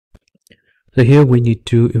So here we need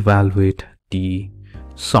to evaluate the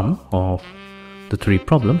sum of the three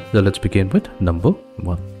problems. So let's begin with number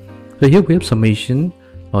 1. So here we have summation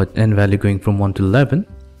or n value going from 1 to 11.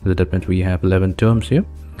 So that means we have 11 terms here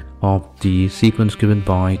of the sequence given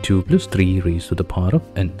by 2 plus 3 raised to the power of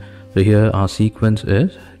n. So here our sequence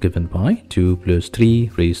is given by 2 plus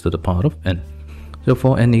 3 raised to the power of n. So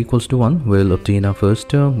for n equals to 1, we'll obtain our first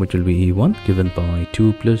term, which will be a1 given by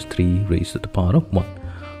 2 plus 3 raised to the power of 1.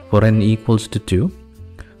 For n equals to 2,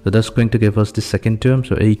 so that's going to give us the second term.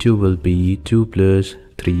 So a2 will be 2 plus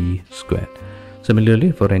 3 squared.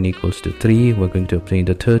 Similarly, for n equals to 3, we're going to obtain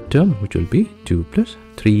the third term, which will be 2 plus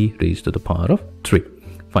 3 raised to the power of 3.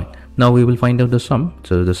 Fine. Now we will find out the sum.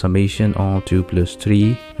 So the summation of 2 plus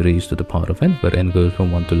 3 raised to the power of n, where n goes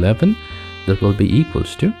from 1 to 11, that will be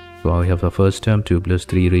equals to, so we have our first term 2 plus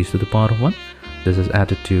 3 raised to the power of 1. This is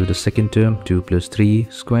added to the second term 2 plus 3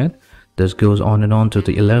 squared. This goes on and on to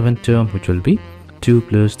the 11th term, which will be 2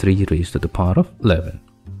 plus 3 raised to the power of 11.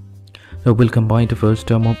 So we'll combine the first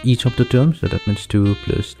term of each of the terms. So that means 2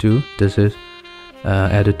 plus 2. This is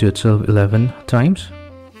added to itself 11 times.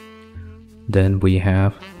 Then we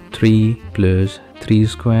have 3 plus 3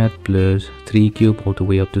 squared plus 3 cubed all the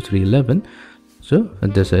way up to 311. So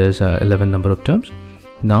this is 11 number of terms.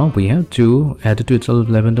 Now we have 2 added to itself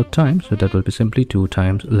 11 times. So that will be simply 2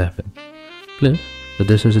 times 11 plus. So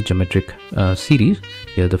this is a geometric series.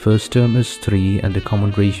 Here the first term is 3 and the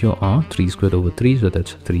common ratio are 3 squared over 3. So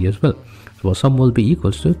that's 3 as well. So our sum will be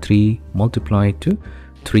equals to 3 multiplied to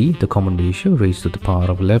 3, the common ratio raised to the power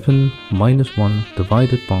of 11 minus 1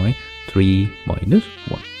 divided by 3 minus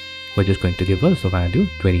 1, which is going to give us the value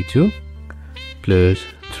 22 plus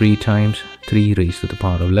 3 times 3 raised to the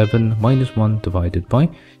power of 11 minus 1 divided by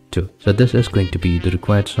 2. So this is going to be the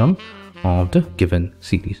required sum of the given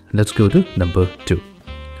series. Let's go to number 2.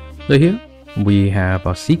 So here we have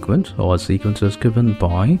a sequence, or sequence is given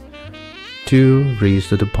by 2 raised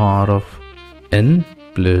to the power of n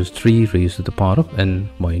plus 3 raised to the power of n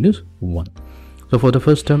minus 1. So for the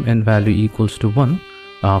first term n value equals to 1,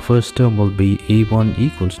 our first term will be a1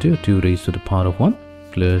 equals to 2 raised to the power of 1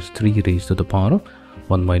 plus 3 raised to the power of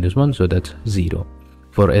 1 minus 1, so that's 0.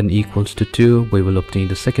 For n equals to 2, we will obtain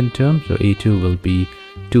the second term. So a2 will be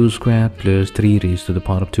 2 squared plus 3 raised to the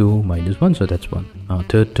power of 2 minus 1, so that's 1. Our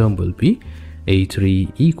third term will be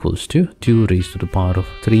a3 equals to 2 raised to the power of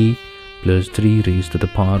 3 plus 3 raised to the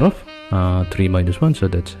power of 3 minus 1, so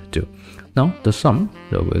that's 2. Now the sum,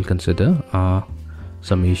 so we'll consider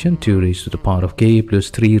summation 2 raised to the power of k plus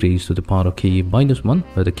 3 raised to the power of k minus 1,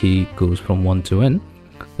 where the k goes from 1 to n.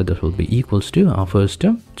 So that will be equals to our first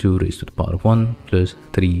term 2 raised to the power of 1 plus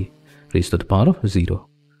 3 raised to the power of 0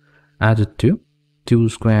 added to 2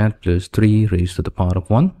 squared plus 3 raised to the power of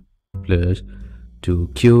 1 plus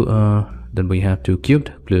 2 cubed, then we have 2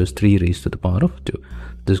 cubed plus 3 raised to the power of 2.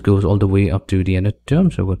 This goes all the way up to the nth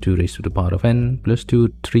term, so we've got 2 raised to the power of n plus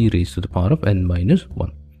 3 raised to the power of n minus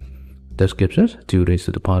 1. This gives us 2 raised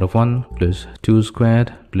to the power of 1 plus 2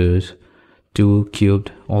 squared plus 2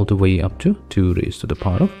 cubed all the way up to 2 raised to the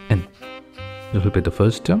power of n. This will be the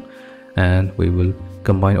first term, and we will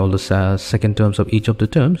combine all the second terms of each of the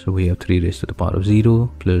terms. So we have 3 raised to the power of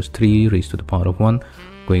 0 plus 3 raised to the power of 1,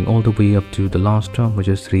 going all the way up to the last term, which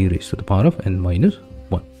is 3 raised to the power of n minus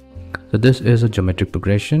 1. So this is a geometric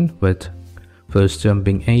progression with first term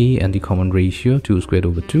being a and the common ratio 2 squared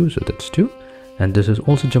over 2, so that's 2. And this is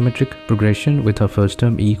also geometric progression with our first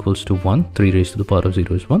term e equals to 1, 3 raised to the power of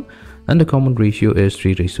 0 is 1, and the common ratio is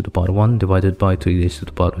 3 raised to the power of 1 divided by 3 raised to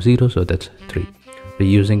the power of 0, so that's 3. We're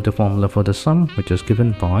using the formula for the sum, which is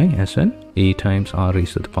given by Sn, a times r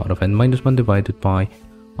raised to the power of n minus 1 divided by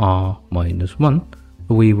r minus 1.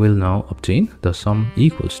 We will now obtain the sum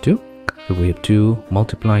equals to, so we have 2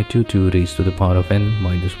 multiplied to 2 raised to the power of n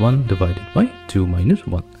minus 1 divided by 2 minus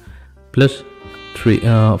 1 plus 3,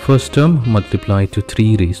 first term multiplied to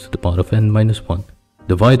 3 raised to the power of n minus 1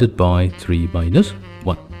 divided by 3 minus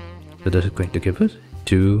 1. So this is going to give us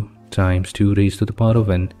 2 times 2 raised to the power of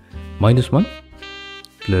n minus 1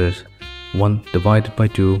 plus 1 divided by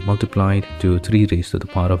 2 multiplied to 3 raised to the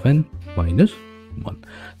power of n minus 1.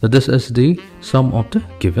 So this is the sum of the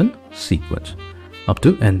given sequence up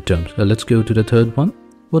to n terms. So let's go to the third one.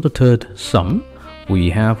 For the third sum, we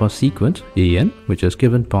have a sequence an, which is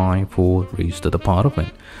given by 4 raised to the power of n.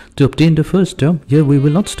 To obtain the first term, here we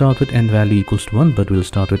will not start with n value equals to 1, but we'll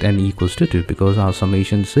start with n equals to 2, because our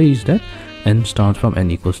summation says that n starts from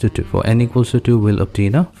n equals to 2. For n equals to 2, we'll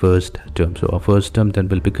obtain a first term. So our first term then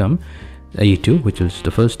will become a2, which is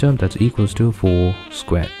the first term, that's equals to 4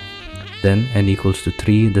 squared. Then n equals to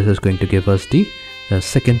 3, this is going to give us the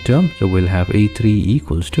second term, so we'll have a3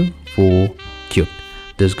 equals to 4 cubed.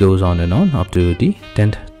 this goes on and on up to the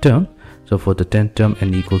 10th term. So for the 10th term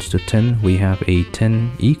n equals to 10, we have a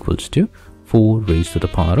 10 equals to 4 raised to the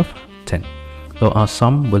power of 10. So our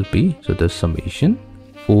sum will be, so the summation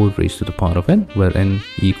 4 raised to the power of n, where n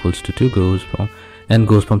equals to 2 goes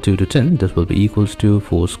from 2 to 10. This will be equals to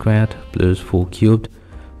 4 squared plus 4 cubed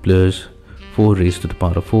plus 4 raised to the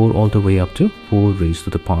power of 4 all the way up to 4 raised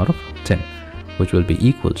to the power of 10, which will be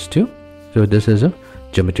equals to, so this is a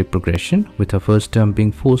geometric progression with our first term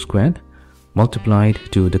being 4 squared multiplied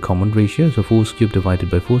to the common ratio. So 4 cubed divided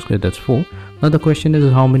by 4 squared, that's 4. Now the question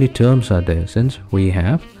is how many terms are there, since we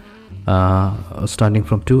have starting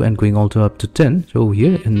from 2 and going all the way up to 10. So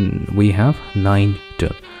here we have 9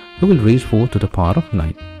 terms. So we'll raise 4 to the power of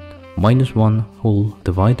 9 minus 1 whole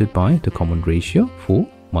divided by the common ratio 4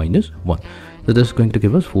 minus 1. So this is going to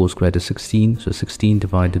give us 4 squared is 16. So 16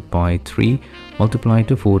 divided by 3 multiplied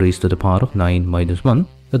to 4 raised to the power of 9 minus 1.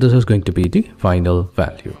 So this is going to be the final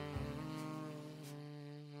value.